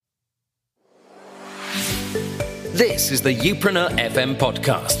This is the Youpreneur FM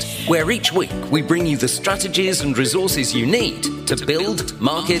podcast, where each week we bring you the strategies and resources you need to build,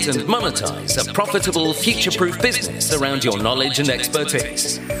 market and monetize a profitable, future-proof business around your knowledge and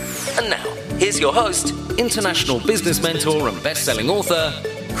expertise. And now, here's your host, international business mentor and best-selling author,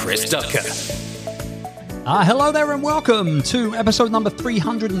 Chris Ducker. Hello there and welcome to episode number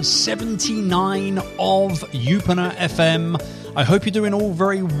 379 of Youpreneur FM. I hope you're doing all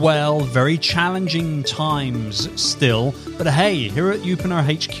very well, very challenging times still. But hey, here at Youpreneur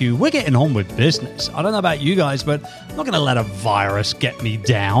HQ, we're getting on with business. I don't know about you guys, but I'm not going to let a virus get me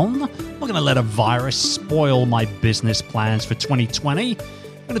down. I'm not going to let a virus spoil my business plans for 2020.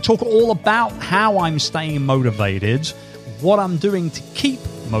 I'm going to talk all about how I'm staying motivated, what I'm doing to keep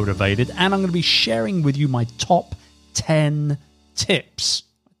motivated, and I'm going to be sharing with you my top 10 tips.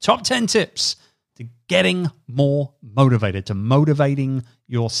 Top 10 tips to getting more motivated, to motivating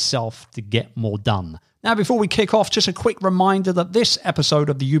yourself to get more done. Now, before we kick off, just a quick reminder that this episode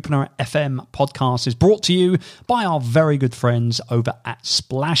of the Youpreneur FM podcast is brought to you by our very good friends over at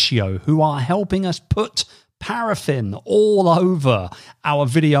Splashio, who are helping us put paraffin all over our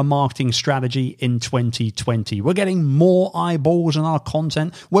video marketing strategy in 2020. We're getting more eyeballs on our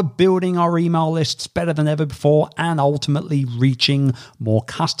content. We're building our email lists better than ever before and ultimately reaching more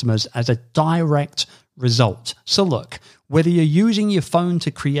customers as a direct result. So look, whether you're using your phone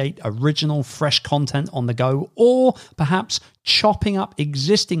to create original, fresh content on the go, or perhaps chopping up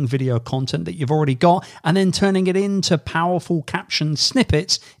existing video content that you've already got and then turning it into powerful caption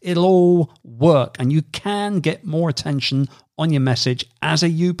snippets, it'll all work. And you can get more attention on your message as a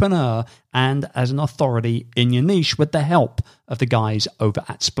Youpreneur and as an authority in your niche with the help of the guys over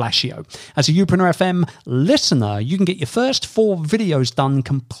at Splashio. As a Youpreneur FM listener, you can get your first 4 videos done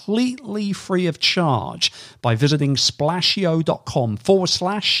completely free of charge by visiting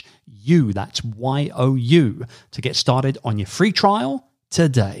splashio.com/you, that's YOU, to get started on your free trial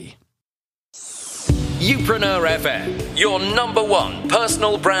today. Youpreneur FM, your number one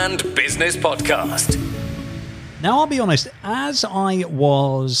personal brand business podcast. Now, I'll be honest, as I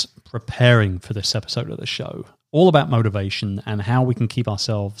was preparing for this episode of the show, all about motivation and how we can keep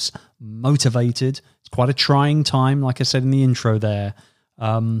ourselves motivated. It's quite a trying time, like I said in the intro there.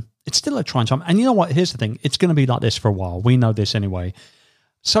 It's still a trying time. And you know what? Here's the thing. It's going to be like this for a while. We know this anyway.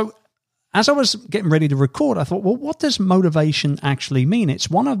 So as I was getting ready to record, I thought, well, what does motivation actually mean? It's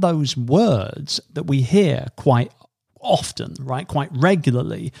one of those words that we hear quite often, right? Quite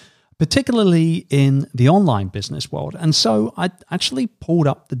regularly, particularly in the online business world. And so I actually pulled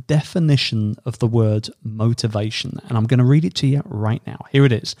up the definition of the word motivation, and I'm going to read it to you right now. Here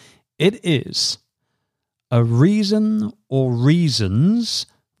it is. It is a reason or reasons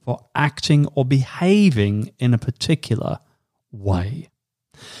for acting or behaving in a particular way.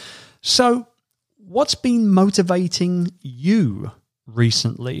 So what's been motivating you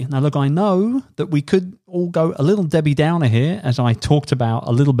recently? Now, look, I know that we could all go a little Debbie Downer here, as I talked about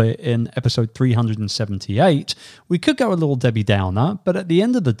a little bit in episode 378. We could go a little Debbie Downer, but at the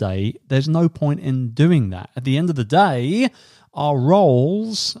end of the day, there's no point in doing that. At the end of the day, our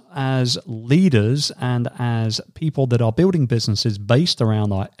roles as leaders and as people that are building businesses based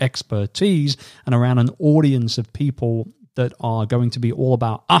around our expertise and around an audience of people that are going to be all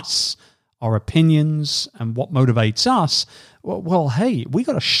about us, our opinions, and what motivates us, well, hey, we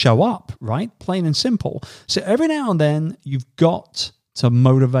got to show up, right? Plain and simple. So every now and then, you've got to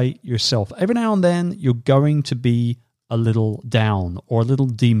motivate yourself. Every now and then, you're going to be a little down or a little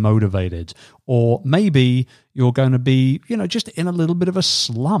demotivated, or maybe you're going to be, just in a little bit of a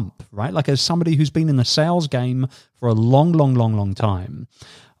slump, right? Like as somebody who's been in the sales game for a long time,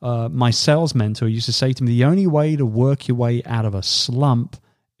 my sales mentor used to say to me, the only way to work your way out of a slump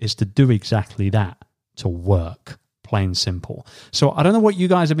is to do exactly that, to work, plain simple. So I don't know what you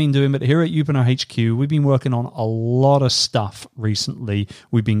guys have been doing, but here at Youpreneur HQ, we've been working on a lot of stuff recently.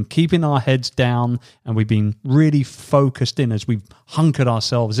 We've been keeping our heads down and we've been really focused in as we've hunkered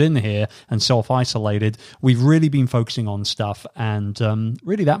ourselves in here and self-isolated. We've really been focusing on stuff, and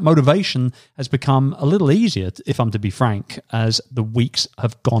really that motivation has become a little easier, if I'm to be frank, as the weeks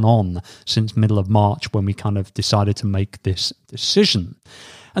have gone on since middle of March when we kind of decided to make this decision.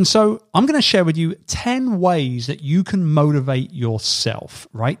 And so I'm going to share with you 10 ways that you can motivate yourself,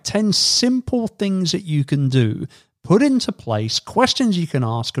 right? 10 simple things that you can do, put into place, questions you can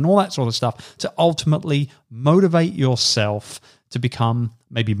ask and all that sort of stuff to ultimately motivate yourself to become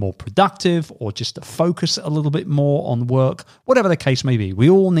maybe more productive or just to focus a little bit more on work, whatever the case may be. We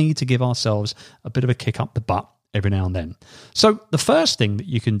all need to give ourselves a bit of a kick up the butt every now and then. So the first thing that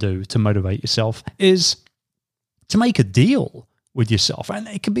you can do to motivate yourself is to make a deal with yourself. And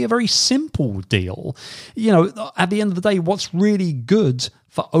it can be a very simple deal. At the end of the day, what's really good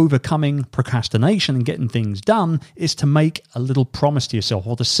for overcoming procrastination and getting things done is to make a little promise to yourself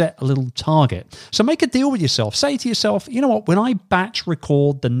or to set a little target. So make a deal with yourself. Say to yourself, you know what, when I batch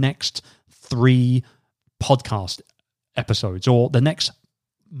record the next 3 podcast episodes or the next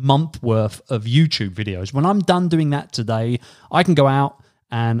month worth of YouTube videos, when I'm done doing that today, I can go out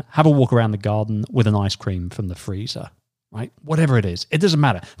and have a walk around the garden with an ice cream from the freezer. Right? Whatever it is, it doesn't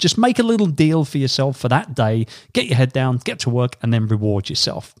matter. Just make a little deal for yourself for that day, get your head down, get to work, and then reward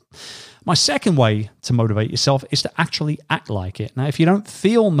yourself. My second way to motivate yourself is to actually act like it. Now, if you don't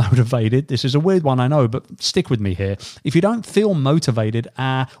feel motivated, this is a weird one, I know, but stick with me here. If you don't feel motivated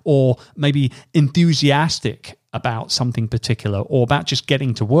or maybe enthusiastic about something particular or about just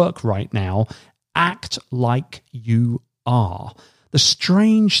getting to work right now, act like you are. The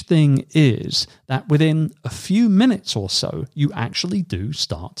strange thing is that within a few minutes or so, you actually do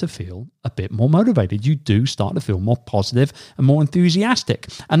start to feel a bit more motivated. You do start to feel more positive and more enthusiastic.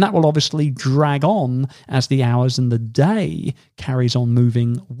 And that will obviously drag on as the hours and the day carries on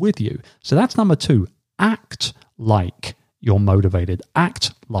moving with you. So that's number 2. Act like you're motivated.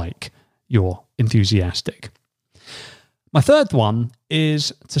 Act like you're enthusiastic. My third one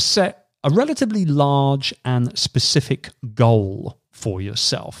is to set a relatively large and specific goal for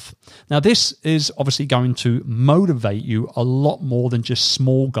yourself. Now, this is obviously going to motivate you a lot more than just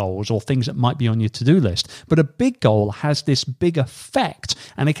small goals or things that might be on your to-do list. But a big goal has this big effect,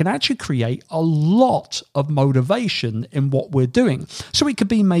 and it can actually create a lot of motivation in what we're doing. So it could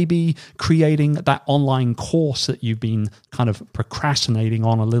be maybe creating that online course that you've been kind of procrastinating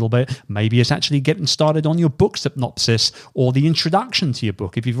on a little bit. Maybe it's actually getting started on your book synopsis or the introduction to your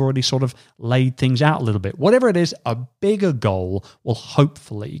book if you've already sort of laid things out a little bit. Whatever it is, a bigger goal will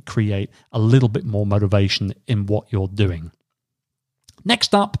hopefully create a little bit more motivation in what you're doing.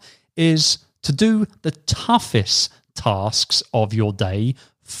 Next up is to do the toughest tasks of your day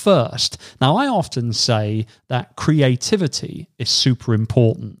first. Now, I often say that creativity is super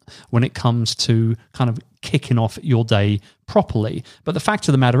important when it comes to kind of kicking off your day properly. But the fact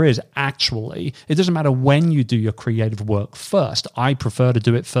of the matter is, actually, it doesn't matter when you do your creative work first. I prefer to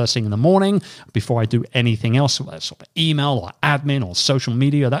do it first thing in the morning before I do anything else, sort of email or admin or social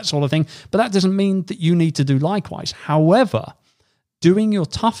media, that sort of thing. But that doesn't mean that you need to do likewise. However, doing your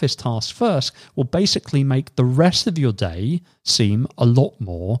toughest task first will basically make the rest of your day seem a lot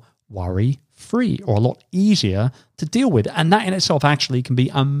more worry-free or a lot easier to deal with. And that in itself actually can be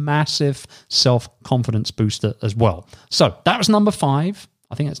a massive self-confidence booster as well. So that was number 5.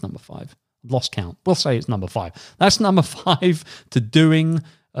 I think that's number 5. Lost count. We'll say it's number 5. That's number 5 to doing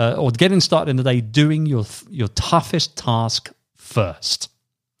or getting started in the day, doing your toughest task first.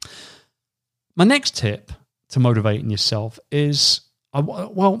 My next tip to motivating yourself is,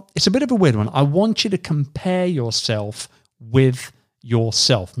 it's a bit of a weird one. I want you to compare yourself with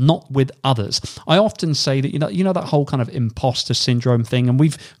yourself, not with others. I often say that, you know that whole kind of imposter syndrome thing, and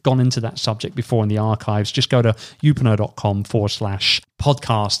we've gone into that subject before in the archives. Just go to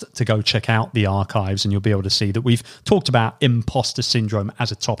youpreneur.com/podcast to go check out the archives, and you'll be able to see that we've talked about imposter syndrome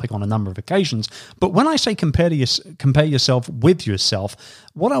as a topic on a number of occasions. But when I say compare yourself with yourself,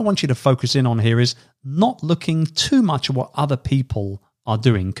 what I want you to focus in on here is not looking too much at what other people are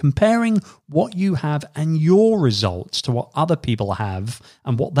doing. Comparing what you have and your results to what other people have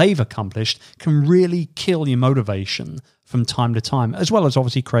and what they've accomplished can really kill your motivation from time to time, as well as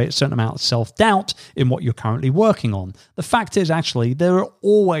obviously create a certain amount of self-doubt in what you're currently working on. The fact is, actually, there are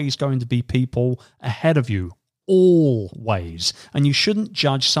always going to be people ahead of you, always. And you shouldn't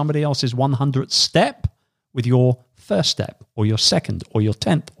judge somebody else's 100th step with your first step or your second or your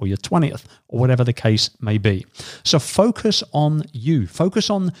 10th or your 20th or whatever the case may be. So focus on you, focus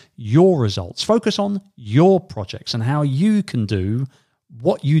on your results, focus on your projects and how you can do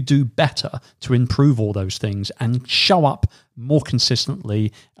what you do better to improve all those things and show up more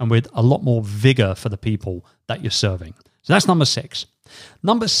consistently and with a lot more vigor for the people that you're serving. So that's number 6.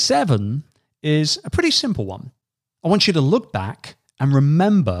 Number 7 is a pretty simple one. I want you to look back and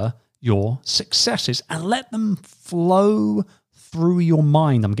remember your successes and let them flow through your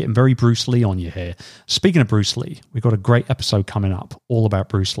mind. I'm getting very Bruce Lee on you here. Speaking of Bruce Lee, we've got a great episode coming up all about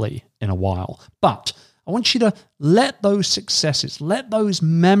Bruce Lee in a while. But I want you to let those successes, let those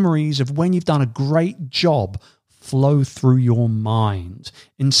memories of when you've done a great job flow through your mind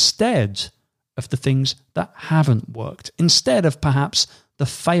instead of the things that haven't worked, instead of perhaps the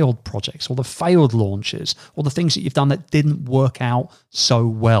failed projects or the failed launches or the things that you've done that didn't work out so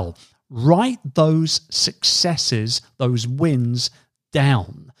well. Write those successes, those wins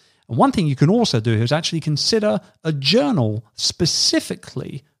down. And one thing you can also do is actually consider a journal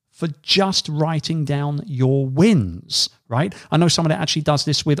specifically for just writing down your wins, right? I know someone that actually does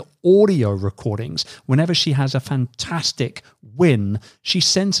this with audio recordings. Whenever she has a fantastic win, she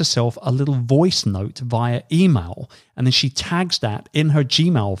sends herself a little voice note via email, and then she tags that in her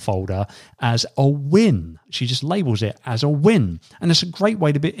Gmail folder as a win. She just labels it as a win. And it's a great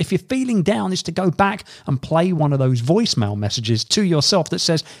way to be, if you're feeling down, is to go back and play one of those voicemail messages to yourself that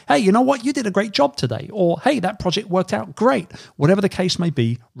says, hey, you know what? You did a great job today. Or, hey, that project worked out great. Whatever the case may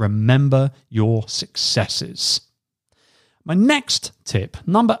be, remember your successes. My next tip,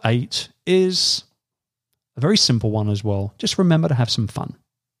 number 8, is a very simple one as well. Just remember to have some fun.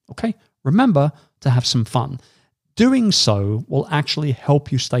 Okay? Remember to have some fun. Doing so will actually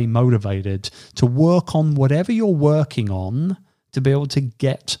help you stay motivated to work on whatever you're working on to be able to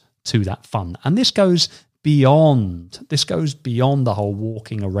get to that fun. And this goes beyond the whole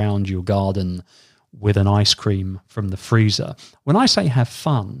walking around your garden with an ice cream from the freezer. When I say have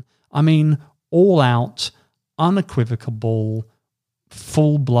fun, I mean all out, unequivocal,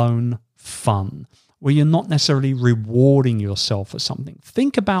 full-blown fun, where you're not necessarily rewarding yourself for something.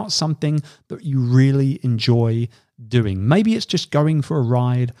 Think about something that you really enjoy doing. Maybe it's just going for a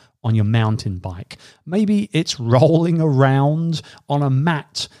ride on your mountain bike. Maybe it's rolling around on a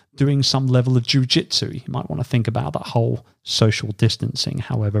mat doing some level of jiu-jitsu. You might want to think about that whole social distancing,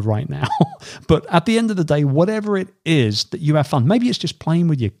 however, right now. But at the end of the day, whatever it is that you have fun, maybe it's just playing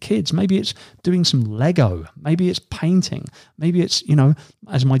with your kids. Maybe it's doing some Lego. Maybe it's painting. Maybe it's,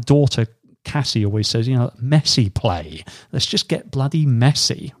 as my daughter Cassie always says, messy play. Let's just get bloody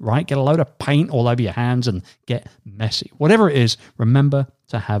messy, right? Get a load of paint all over your hands and get messy. Whatever it is, remember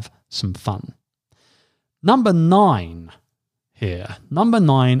to have some fun. Number 9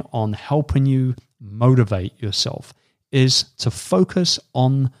 on helping you motivate yourself is to focus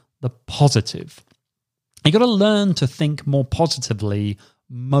on the positive. You got to learn to think more positively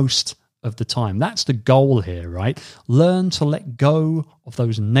most of the time. That's the goal here, right? Learn to let go of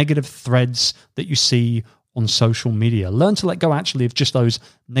those negative threads that you see on social media. Learn to let go actually of just those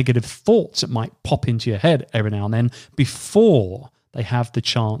negative thoughts that might pop into your head every now and then before they have the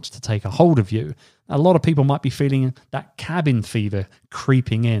chance to take a hold of you. A lot of people might be feeling that cabin fever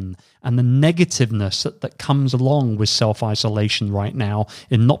creeping in and the negativeness that comes along with self-isolation right now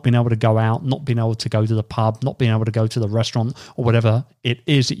in not being able to go out, not being able to go to the pub, not being able to go to the restaurant or whatever it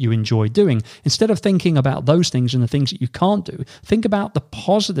is that you enjoy doing. Instead of thinking about those things and the things that you can't do, think about the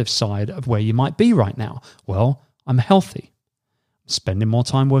positive side of where you might be right now. Well, I'm healthy. I'm spending more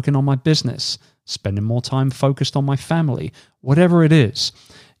time working on my business, spending more time focused on my family, whatever it is.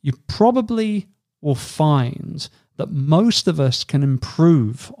 You probably will find that most of us can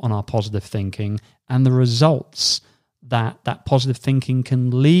improve on our positive thinking and the results that positive thinking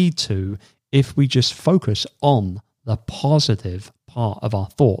can lead to if we just focus on the positive part of our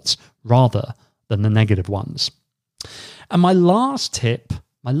thoughts rather than the negative ones. And my last tip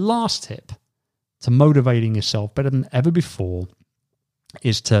to motivating yourself better than ever before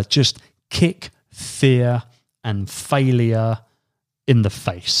is to just kick fear and failure in the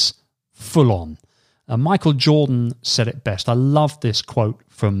face, full on. Michael Jordan said it best. I love this quote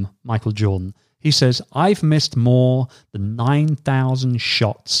from Michael Jordan. He says, I've missed more than 9,000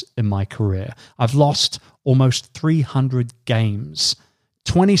 shots in my career. I've lost almost 300 games.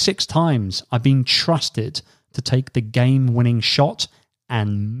 26 times I've been trusted to take the game-winning shot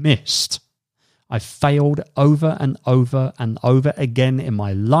and missed. I've failed over and over and over again in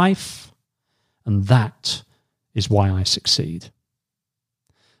my life, and that is why I succeed.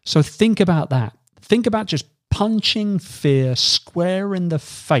 So think about that. Think about just punching fear square in the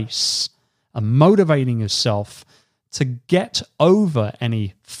face and motivating yourself to get over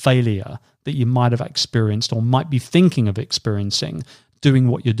any failure that you might have experienced or might be thinking of experiencing doing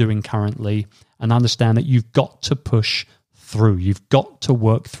what you're doing currently, and understand that you've got to push through. You've got to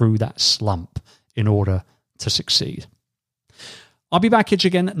work through that slump in order to succeed. I'll be back here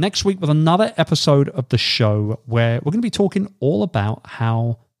again next week with another episode of the show where we're going to be talking all about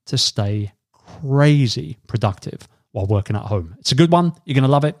how to stay crazy productive while working at home. It's a good one. You're going to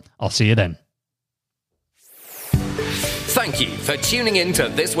love it. I'll see you then. Thank you for tuning in to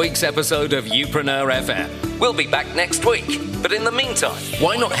this week's episode of Youpreneur FM. We'll be back next week. But in the meantime,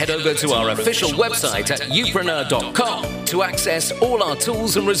 why not head over to our official website at youpreneur.com to access all our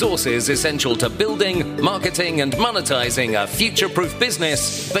tools and resources essential to building, marketing, and monetizing a future-proof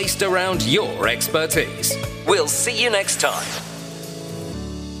business based around your expertise. We'll see you next time.